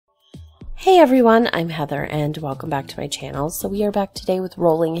Hey everyone, I'm Heather and welcome back to my channel. So we are back today with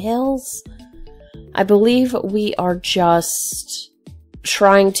Rolling Hills. I believe we are just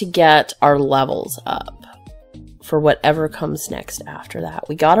trying to get our levels up for whatever comes next after that.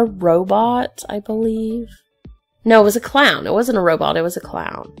 We got a robot, I believe. No, it was a clown. It wasn't a robot, it was a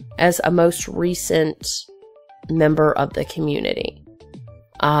clown. As a most recent member of the community.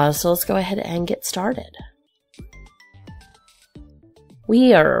 So let's go ahead and get started.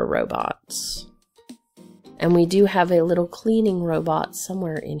 We are robots. And we do have a little cleaning robot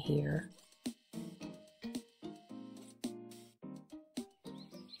somewhere in here.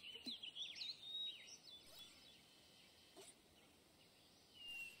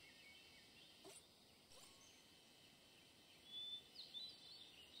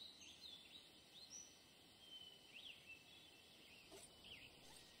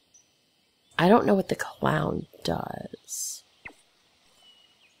 I don't know what the clown does.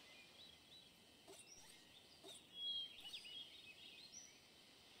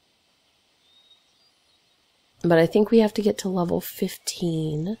 But I think we have to get to level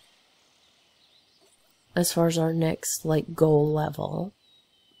 15 as far as our next, goal level.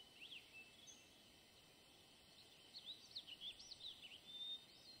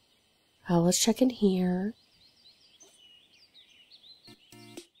 Let's check in here.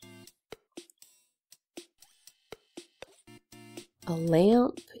 A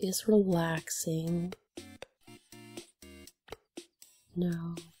lamp is relaxing.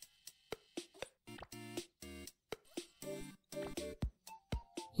 No.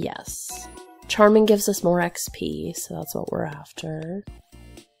 Yes. Charming gives us more XP, so that's what we're after.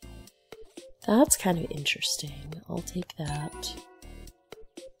 That's kind of interesting. I'll take that.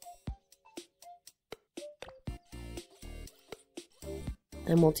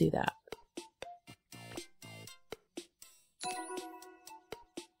 And we'll do that.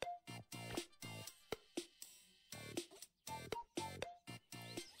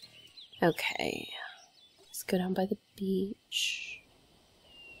 Okay. Let's go down by the beach.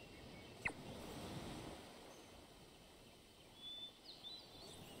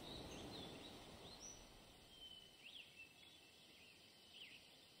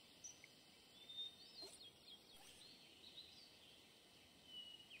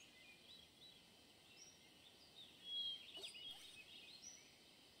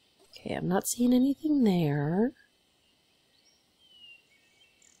 Okay, I'm not seeing anything there.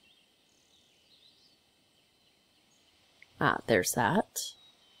 Ah, there's that.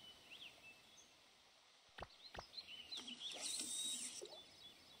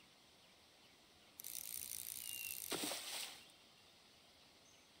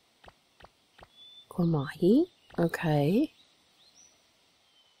 Gormahi? Okay.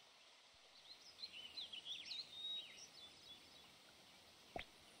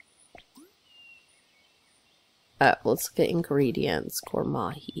 Let's look at ingredients.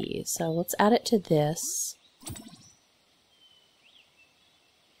 Gormahi. So let's add it to this.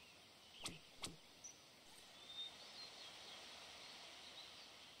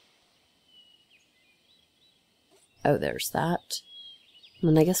 Oh, there's that.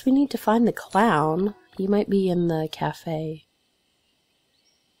 And I guess we need to find the clown. He might be in the cafe.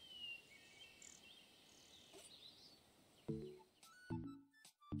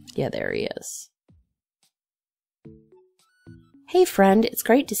 Yeah, there he is. Hey friend, it's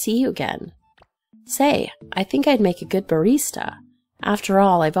great to see you again. Say, I think I'd make a good barista. After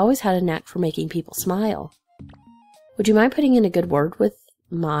all, I've always had a knack for making people smile. Would you mind putting in a good word with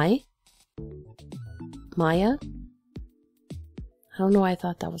Maya? I don't know why I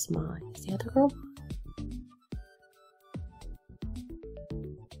thought that was Maya. Is the other girl?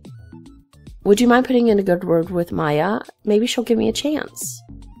 Would you mind putting in a good word with Maya? Maybe she'll give me a chance.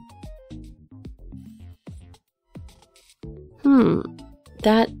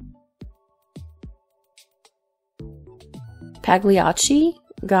 That Pagliacci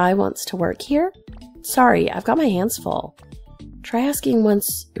guy wants to work here? Sorry, I've got my hands full. Try asking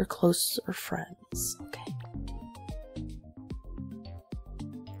once you're closer friends. Okay.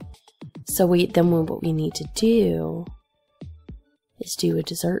 So what we need to do is do a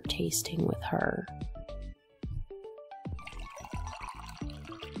dessert tasting with her.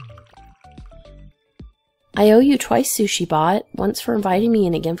 I owe you twice, Sushi Bot. Once for inviting me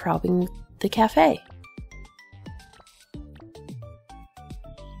and again for helping the cafe.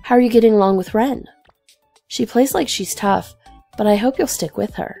 How are you getting along with Ren? She plays like she's tough, but I hope you'll stick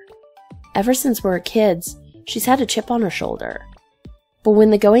with her. Ever since we were kids, she's had a chip on her shoulder. But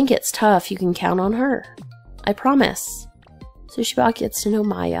when the going gets tough, you can count on her. I promise. Sushi Bot gets to know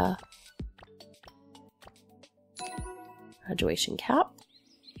Maya. Graduation cap.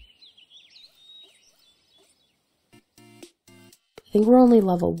 I think we're only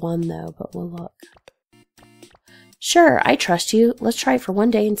level 1 though, but we'll look. Sure, I trust you. Let's try it for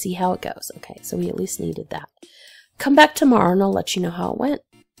one day and see how it goes. Okay, so we at least needed that. Come back tomorrow and I'll let you know how it went.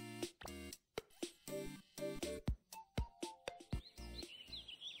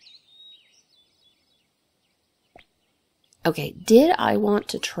 Okay, did I want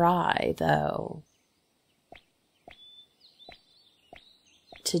to try, though,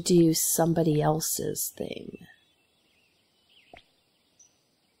 to do somebody else's thing?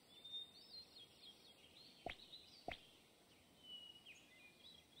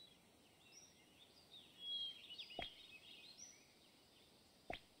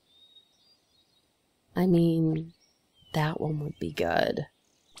 I mean, that one would be good.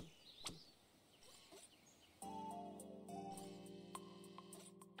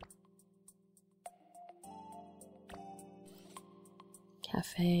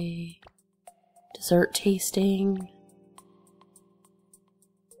 Cafe, dessert tasting.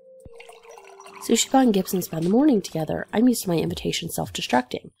 Sushi and Gibson spend the morning together. I'm used to my invitation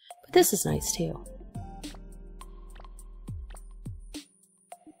self-destructing, but this is nice too.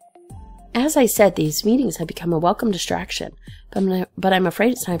 As I said, these meetings have become a welcome distraction, but I'm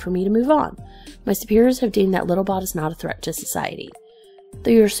afraid it's time for me to move on. My superiors have deemed that Littlebot is not a threat to society,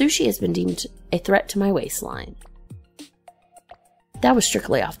 though your sushi has been deemed a threat to my waistline. That was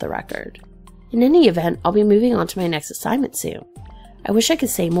strictly off the record. In any event, I'll be moving on to my next assignment soon. I wish I could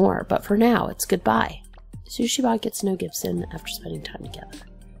say more, but for now, it's goodbye. SushiBot gets to know Gibson after spending time together.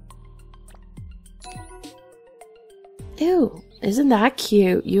 Ew, isn't that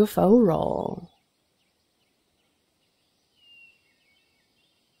cute? UFO roll.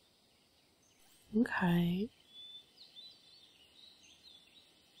 Okay.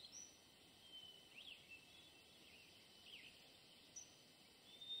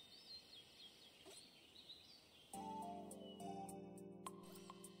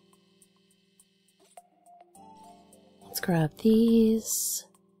 Let's grab these.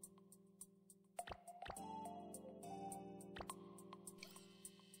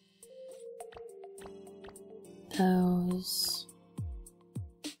 Those.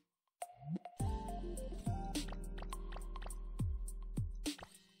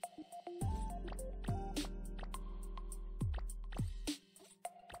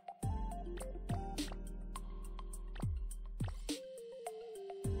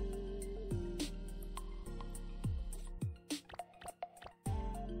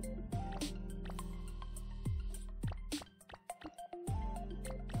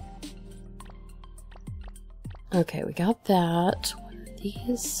 Okay, we got that. What are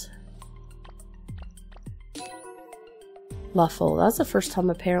these? Luffle. That's the first time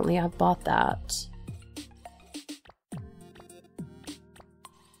apparently I've bought that.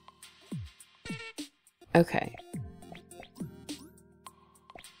 Okay.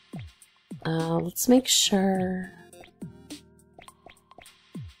 Let's make sure.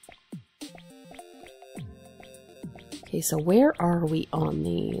 Okay, so where are we on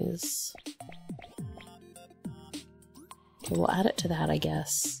these? Okay, we'll add it to that, I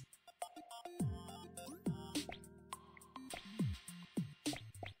guess.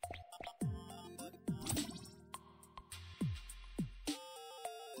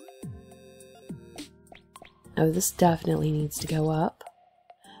 Oh, this definitely needs to go up.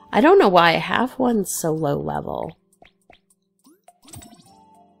 I don't know why I have one so low level.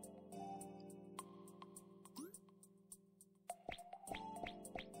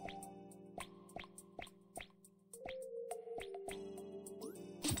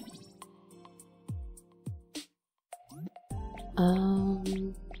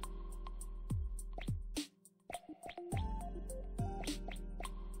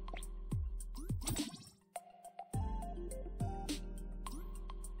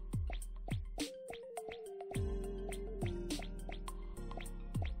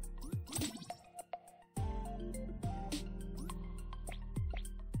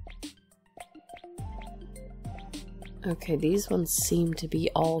 Okay, these ones seem to be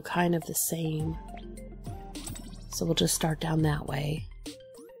all kind of the same. So we'll just start down that way.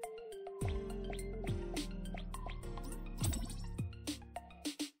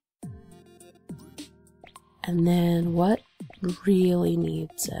 And then what really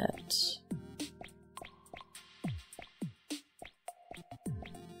needs it?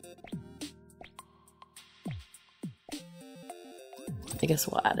 I guess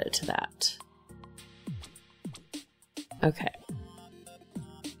we'll add it to that. Okay.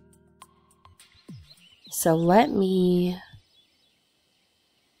 So let me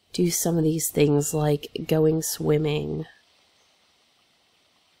do some of these things like going swimming.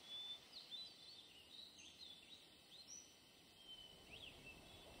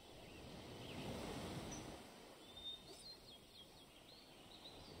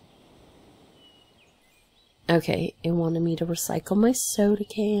 Okay, it wanted me to recycle my soda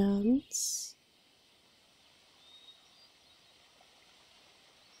cans.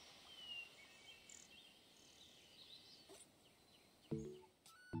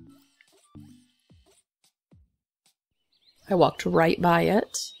 I walked right by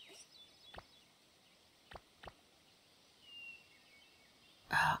it.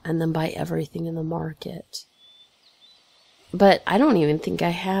 And then buy everything in the market. But I don't even think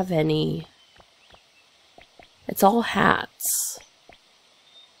I have any. It's all hats.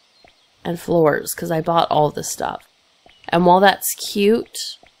 And floors, because I bought all the stuff. And while that's cute,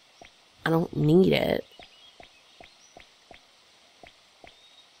 I don't need it.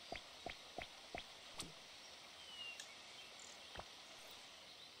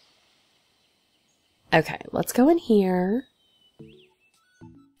 Okay, let's go in here.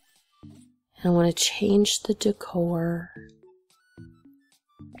 And I want to change the decor.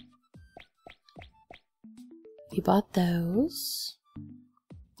 We bought those.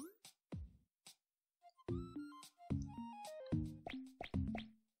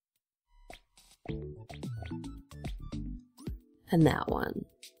 And that one.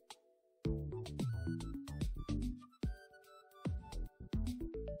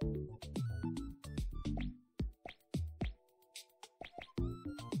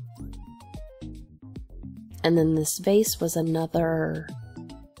 And then this vase was another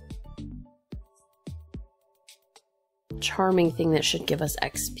charming thing that should give us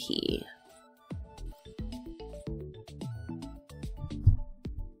XP.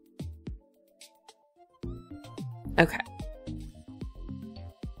 Okay.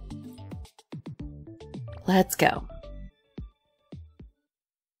 Let's go.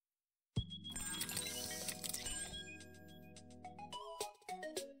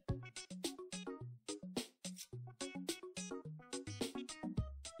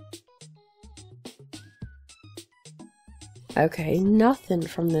 Okay, nothing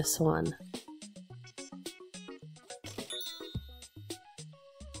from this one.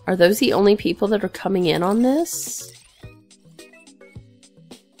 Are those the only people that are coming in on this?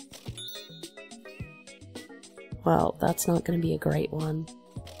 Well, that's not going to be a great one.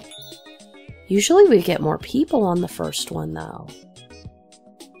 Usually we get more people on the first one, though.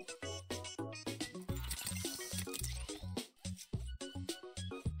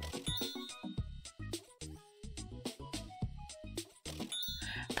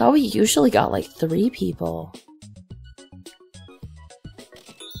 Thought we usually got like 3 people.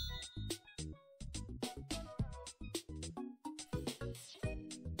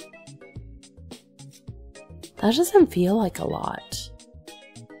 That doesn't feel like a lot.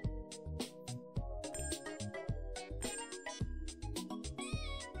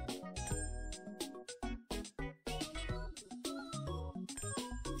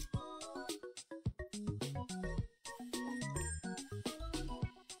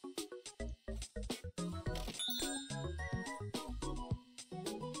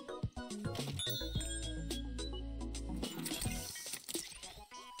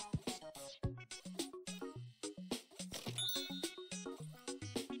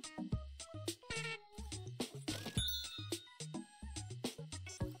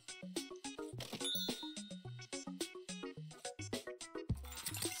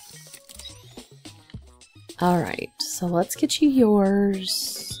 Alright, so let's get you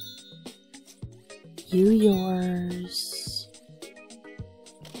yours. You yours.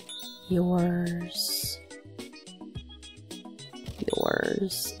 Yours.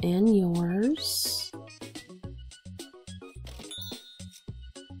 Yours. And yours.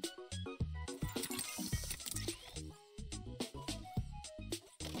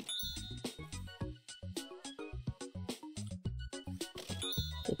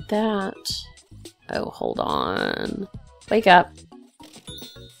 Get that. Oh, hold on. Wake up.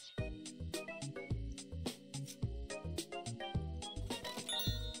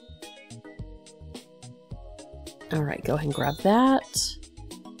 Alright, go ahead and grab that.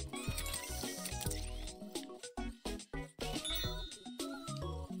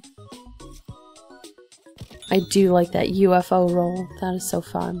 I do like that UFO roll. That is so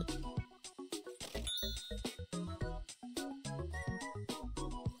fun.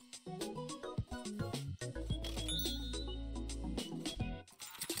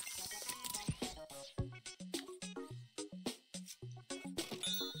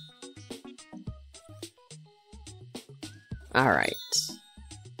 Alright.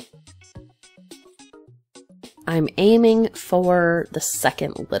 I'm aiming for the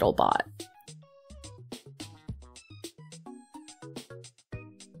second little bot.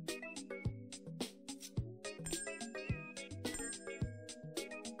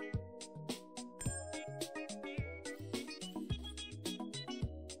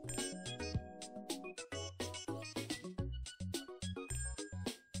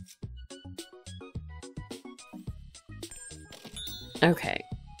 Okay.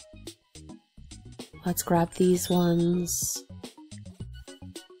 Let's grab these ones.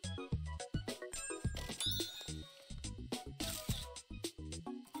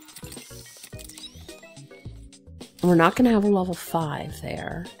 We're not going to have a level 5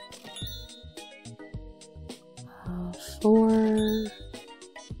 there. 4.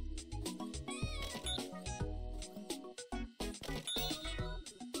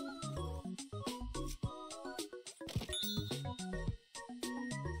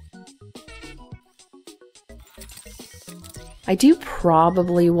 I do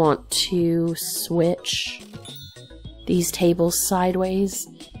probably want to switch these tables sideways.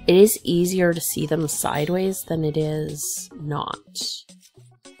 It is easier to see them sideways than it is not.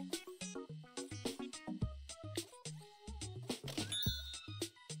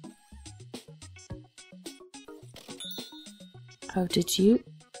 Oh, did you?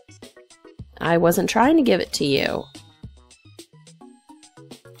 I wasn't trying to give it to you.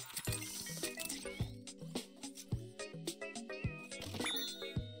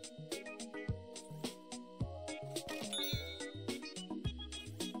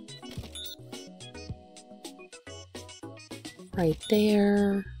 Right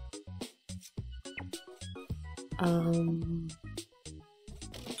there.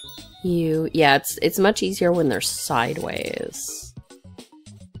 Yeah, it's much easier when they're sideways.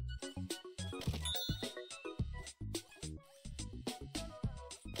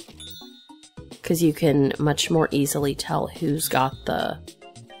 Because you can much more easily tell who's got the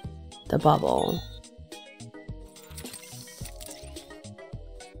bubble.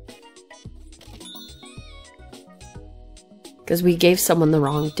 Because we gave someone the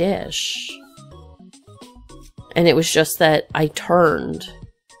wrong dish. And it was just that I turned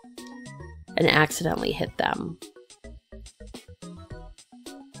and accidentally hit them.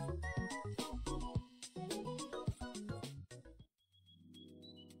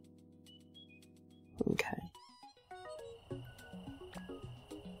 Okay.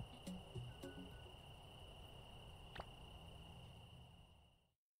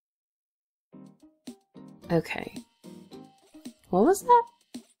 Okay. What was that?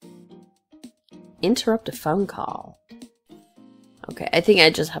 Interrupt a phone call. Okay, I think I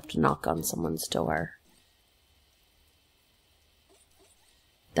just have to knock on someone's door.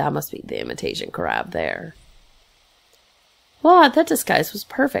 That must be the imitation crab there. Wow, that disguise was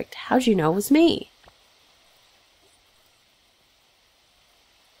perfect. How'd you know it was me?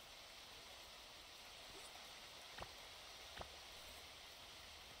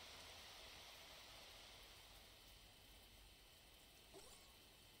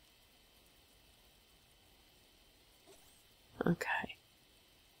 Okay.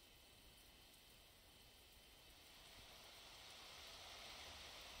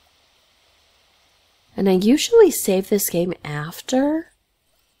 And I usually save this game after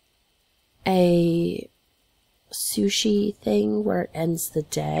a sushi thing where it ends the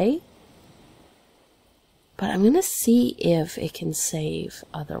day. But I'm going to see if it can save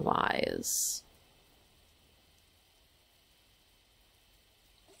otherwise.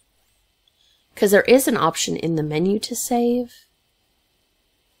 Because there is an option in the menu to save.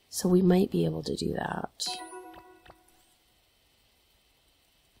 So we might be able to do that.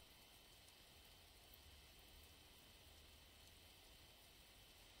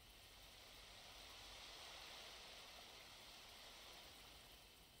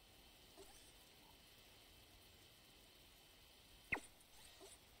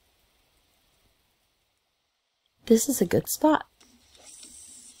 This is a good spot.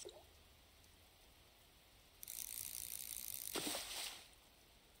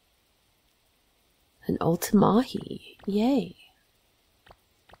 An Ultimahi. Yay.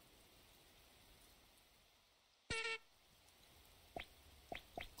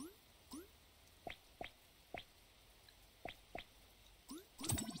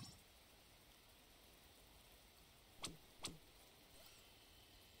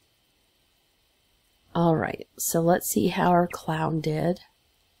 Alright, so let's see how our clown did.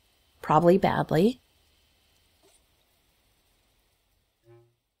 Probably badly.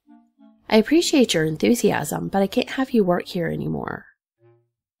 I appreciate your enthusiasm, but I can't have you work here anymore.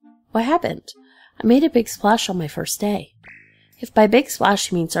 What happened? I made a big splash on my first day. If by big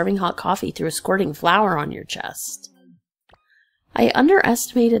splash you mean serving hot coffee through a squirting flour on your chest. I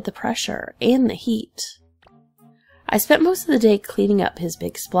underestimated the pressure and the heat. I spent most of the day cleaning up his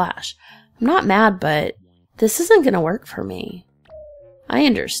big splash. I'm not mad, but this isn't going to work for me. I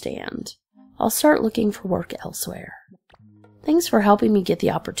understand. I'll start looking for work elsewhere. Thanks for helping me get the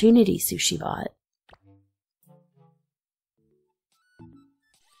opportunity, SushiBot.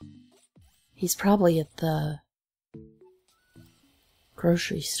 He's probably at the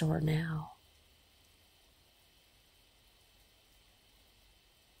grocery store now.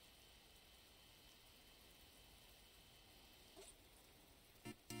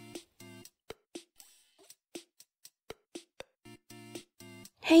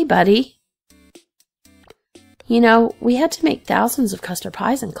 Hey, buddy. You know, we had to make thousands of custard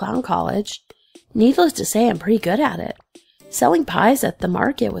pies in Clown College. Needless to say, I'm pretty good at it. Selling pies at the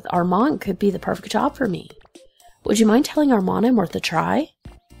market with Armand could be the perfect job for me. Would you mind telling Armand I'm worth a try?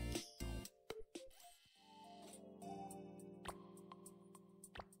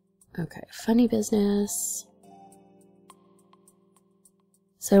 Okay, funny business.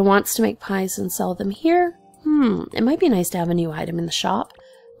 So he wants to make pies and sell them here? It might be nice to have a new item in the shop.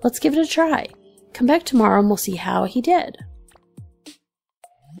 Let's give it a try. Come back tomorrow and we'll see how he did.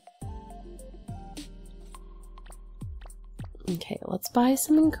 Okay, let's buy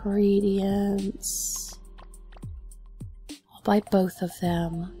some ingredients. I'll buy both of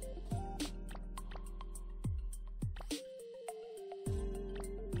them.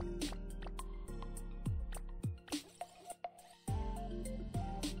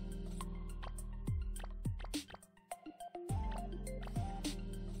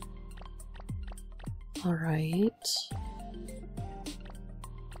 All right.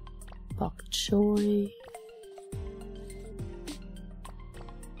 Bok choy.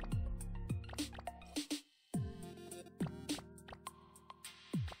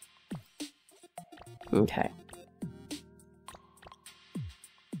 Okay.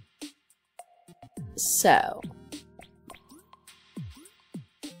 So,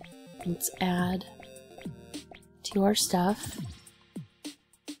 let's add to our stuff.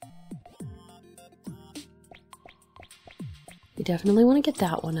 We definitely want to get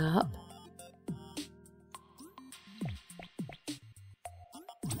that one up.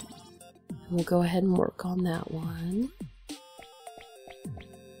 And we'll go ahead and work on that one.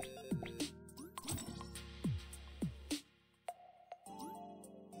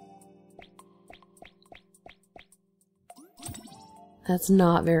 That's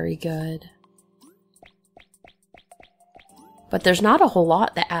not very good. But there's not a whole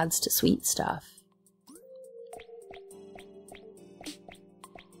lot that adds to sweet stuff.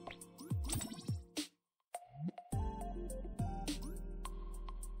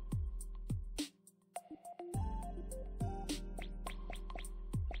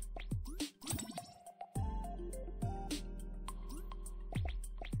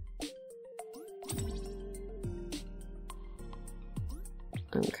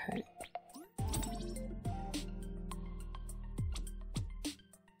 Okay.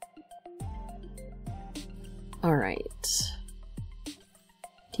 All right.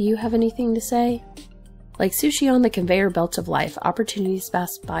 Do you have anything to say? Like sushi on the conveyor belt of life, opportunities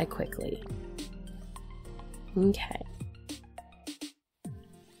pass by quickly. Okay.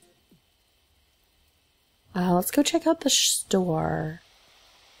 Let's go check out the store.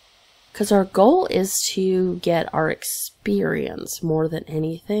 Because our goal is to get our experience more than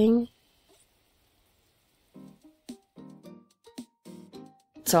anything.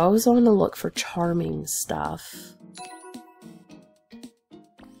 So I always want to look for charming stuff.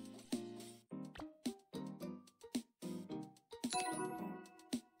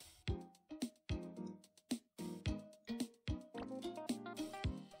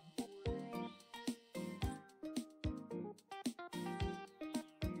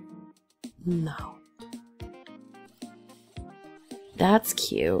 No. That's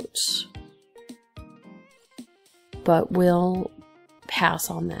cute. But we'll pass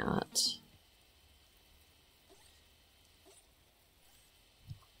on that.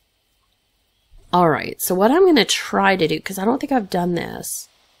 Alright, so what I'm going to try to do, because I don't think I've done this,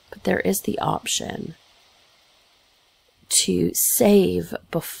 but there is the option to save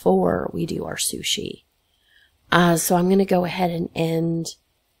before we do our sushi. So I'm going to go ahead and end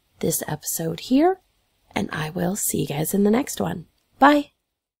this episode here, and I will see you guys in the next one. Bye!